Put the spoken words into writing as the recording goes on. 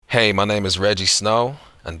Hey, my name is Reggie Snow,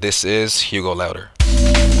 and this is Hugo Louder.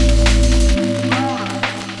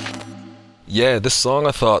 Yeah, this song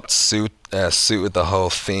I thought suited the whole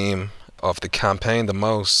theme of the campaign the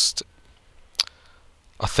most.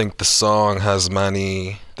 I think the song there's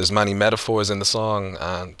many metaphors in the song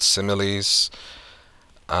and similes,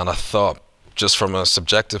 and I thought just from a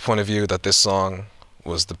subjective point of view that this song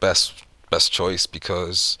was the best choice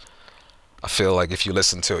because I feel like if you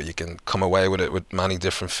listen to it, you can come away with it with many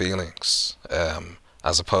different feelings,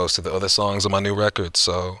 as opposed to the other songs on my new record.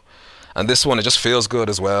 So, and this one, it just feels good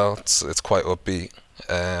as well. It's quite upbeat.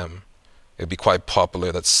 It'd be quite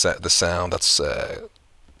popular. That's the sound that's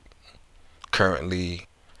currently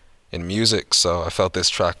in music. So I felt this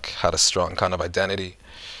track had a strong kind of identity.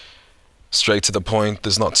 Straight to the point.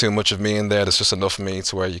 There's not too much of me in there. There's just enough of me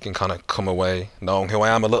to where you can kind of come away knowing who I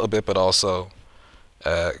am a little bit, but also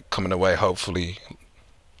coming away hopefully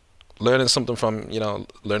learning something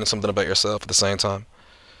learning something about yourself at the same time,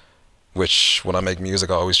 which when I make music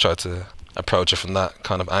I always try to approach it from that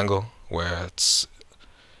kind of angle where it's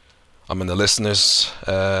I'm in the listener's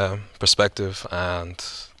perspective, and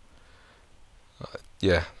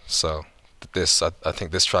yeah, so I think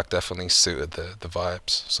this track definitely suited the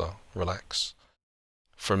vibes, so relax.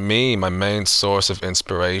 For me, my main source of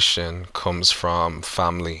inspiration comes from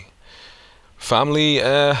family. Family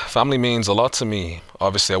means a lot to me.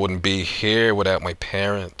 Obviously, I wouldn't be here without my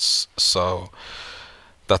parents, so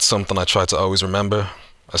that's something I try to always remember,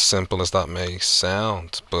 as simple as that may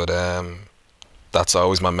sound. But that's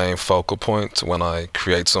always my main focal point when I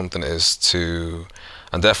create something is to,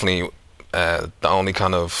 and definitely the only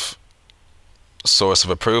kind of source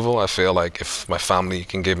of approval. I feel like if my family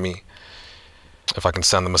can give me, if I can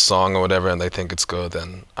send them a song or whatever and they think it's good,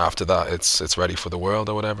 then after that it's ready for the world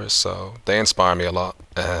or whatever. So they inspire me a lot.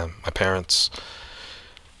 My parents,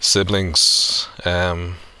 siblings,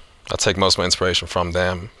 I take most of my inspiration from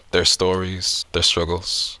them, their stories, their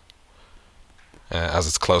struggles, as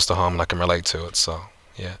it's close to home and I can relate to it. So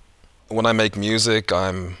yeah. When I make music,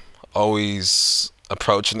 I'm always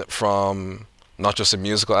approaching it from not just a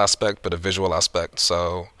musical aspect but a visual aspect.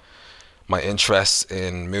 So my interests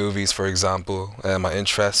in movies, for example, my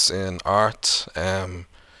interests in art,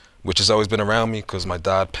 which has always been around me because my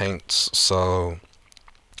dad paints. So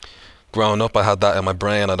growing up, I had that in my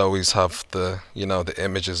brain. I'd always have the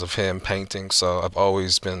images of him painting. So I've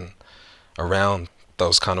always been around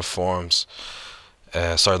those kind of forms,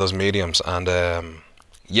 those mediums. And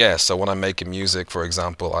yeah, so when I'm making music, for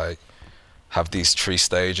example, I have these three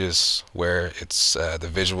stages where it's the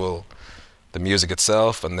visual, the music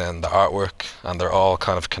itself, and then the artwork, and they're all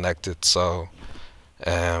kind of connected. So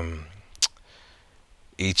um,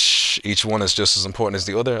 each one is just as important as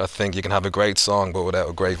the other. I think you can have a great song, but without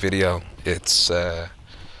a great video, it's there's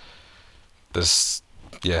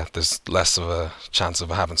there's less of a chance of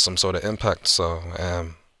having some sort of impact. So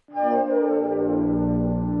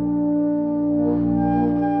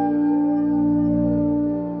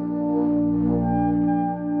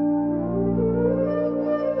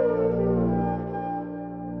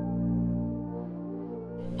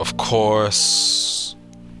of course,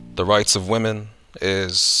 the rights of women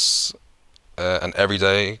is an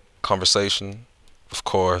everyday conversation. Of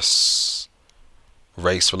course,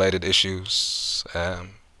 race-related issues.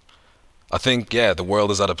 I think the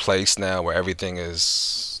world is at a place now where everything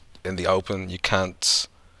is in the open. You just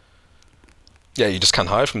can't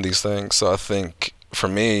hide from these things. So I think for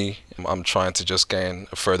me, I'm trying to just gain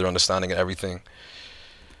a further understanding of everything,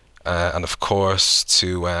 and of course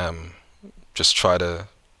to just try to,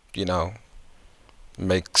 you know,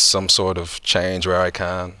 make some sort of change where I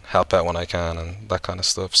can, help out when I can, and that kind of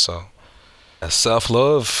stuff. So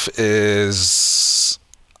self-love is,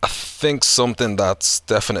 I think, something that's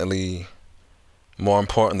definitely more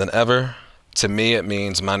important than ever. To me, it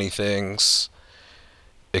means many things.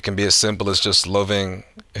 It can be as simple as just loving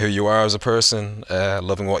who you are as a person,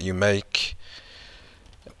 loving what you make,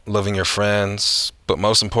 loving your friends. But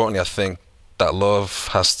most importantly, I think that love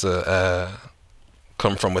has to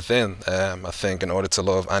come from within. I think in order to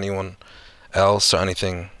love anyone else or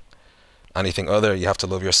anything other, you have to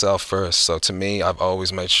love yourself first. So to me, I've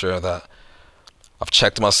always made sure that I've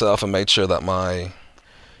checked myself and made sure that my,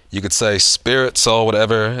 you could say, spirit, soul,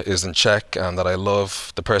 whatever, is in check, and that I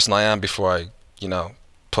love the person I am before I,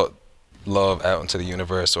 put love out into the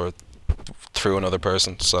universe or through another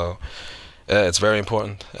person. So it's very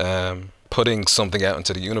important. Putting something out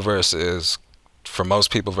into the universe is, for most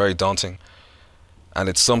people, very daunting. And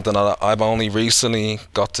it's something that I've only recently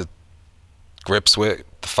got to grips with,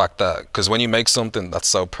 the fact that, because when you make something that's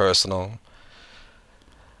so personal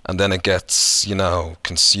and then it gets,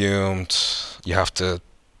 consumed, you have to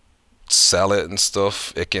sell it and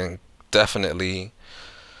stuff, it can definitely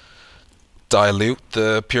dilute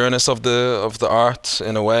the pureness of the art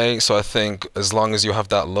in a way. So I think as long as you have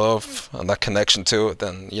that love and that connection to it,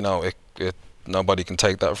 then it nobody can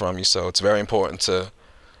take that from you. So it's very important to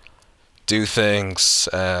do things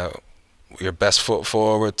your best foot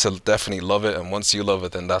forward, to definitely love it. And once you love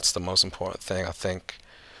it, then that's the most important thing. I think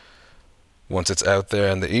once it's out there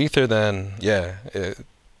in the ether, then yeah,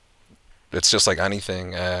 it's just like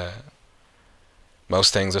anything.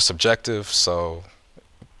 Most things are subjective, so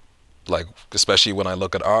like especially when I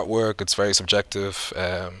look at artwork, it's very subjective.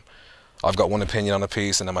 I've got one opinion on a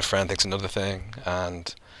piece, and then my friend thinks another thing,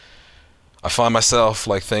 and I find myself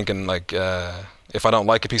like thinking like if I don't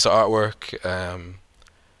like a piece of artwork,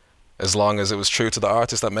 as long as it was true to the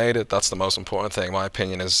artist that made it, that's the most important thing. My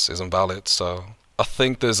opinion is invalid. So I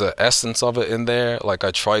think there's an essence of it in there. Like I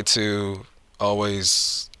try to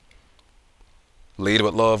always lead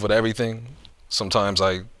with love with everything. Sometimes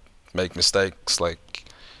I make mistakes, like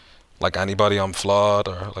anybody. I'm flawed,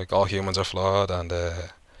 or like all humans are flawed, and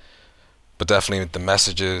but definitely the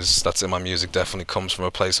messages that's in my music definitely comes from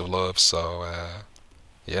a place of love. So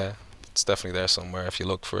yeah, it's definitely there somewhere if you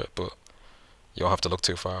look for it, but you don't have to look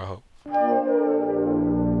too far, I hope.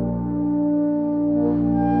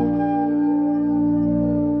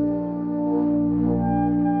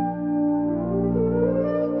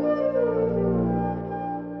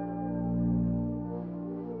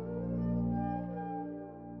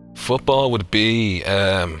 Football would be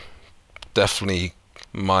definitely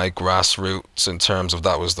my grassroots, in terms of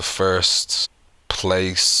that was the first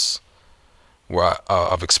place where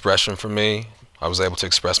of expression for me. I was able to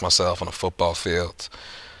express myself on a football field,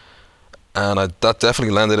 and that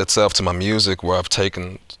definitely lended itself to my music, where I've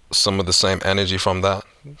taken some of the same energy from that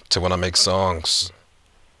to when I make songs.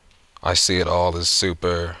 I see it all as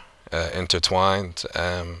super intertwined.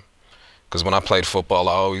 Because when I played football,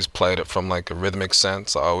 I always played it from like a rhythmic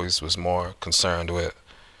sense. I always was more concerned with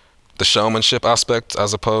the showmanship aspect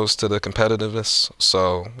as opposed to the competitiveness.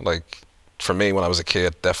 So like for me, when I was a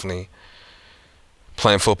kid, definitely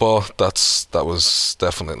playing football, that was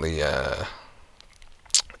definitely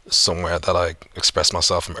somewhere that I expressed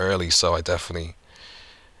myself from early. So I definitely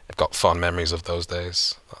got fond memories of those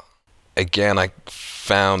days. Again, I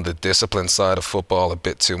found the discipline side of football a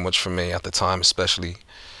bit too much for me at the time, especially.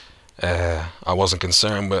 I wasn't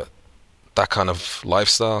concerned with that kind of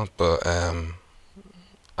lifestyle, but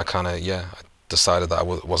I kind of, yeah, I decided that I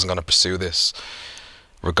wasn't going to pursue this,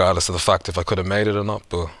 regardless of the fact if I could have made it or not.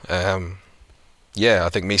 But yeah, I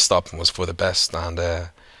think me stopping was for the best, and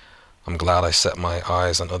I'm glad I set my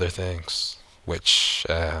eyes on other things, which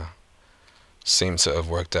seem to have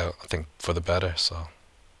worked out, I think, for the better. So,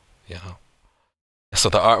 you know. So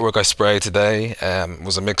the artwork I sprayed today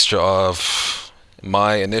was a mixture of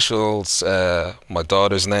my initials, my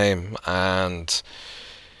daughter's name, and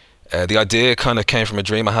the idea kind of came from a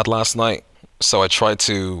dream I had last night. So I tried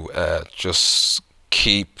to just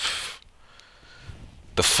keep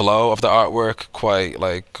the flow of the artwork quite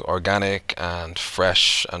like organic and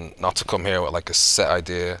fresh, and not to come here with like a set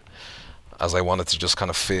idea, as I wanted to just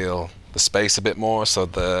kind of feel the space a bit more. So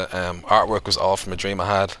the artwork was all from a dream I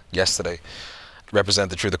had yesterday,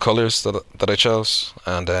 represented through the colors that I chose.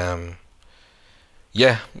 And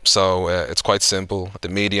yeah, so it's quite simple. The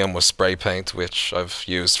medium was spray paint, which I've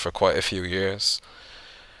used for quite a few years.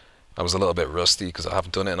 I was a little bit rusty because I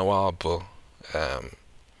haven't done it in a while, but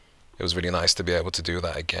it was really nice to be able to do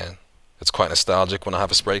that again. It's quite nostalgic when I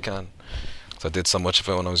have a spray can, 'cause I did so much of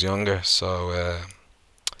it when I was younger. So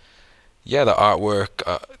yeah, the artwork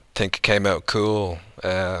I think came out cool.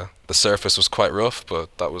 The surface was quite rough,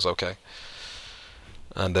 but that was okay.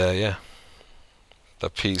 And yeah, the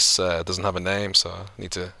piece doesn't have a name, so I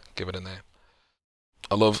need to give it a name.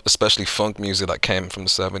 I love especially funk music that came from the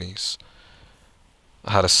 70s.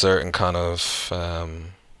 I had a certain kind of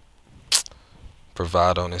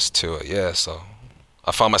bravado-ness to it, yeah, so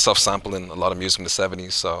I found myself sampling a lot of music from the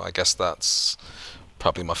 70s, so I guess that's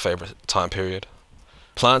probably my favorite time period.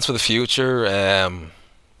 Plans for the future,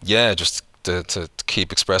 yeah, just to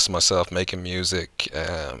keep expressing myself, making music,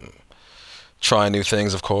 trying new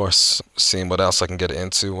things, of course, seeing what else I can get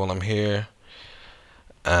into while I'm here.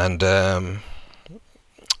 And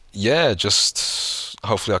yeah, just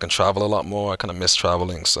hopefully I can travel a lot more. I kind of miss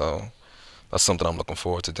traveling, so that's something I'm looking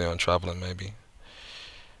forward to doing, traveling maybe.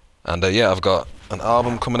 And yeah, I've got an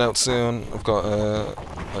album coming out soon. I've got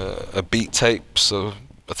a beat tape, so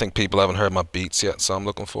I think people haven't heard my beats yet, so I'm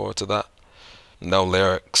looking forward to that. No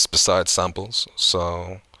lyrics besides samples,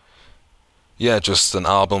 so yeah, just an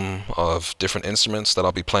album of different instruments that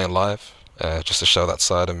I'll be playing live, just to show that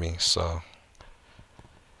side of me. So,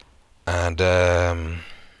 and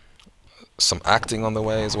some acting on the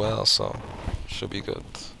way as well. So should be good.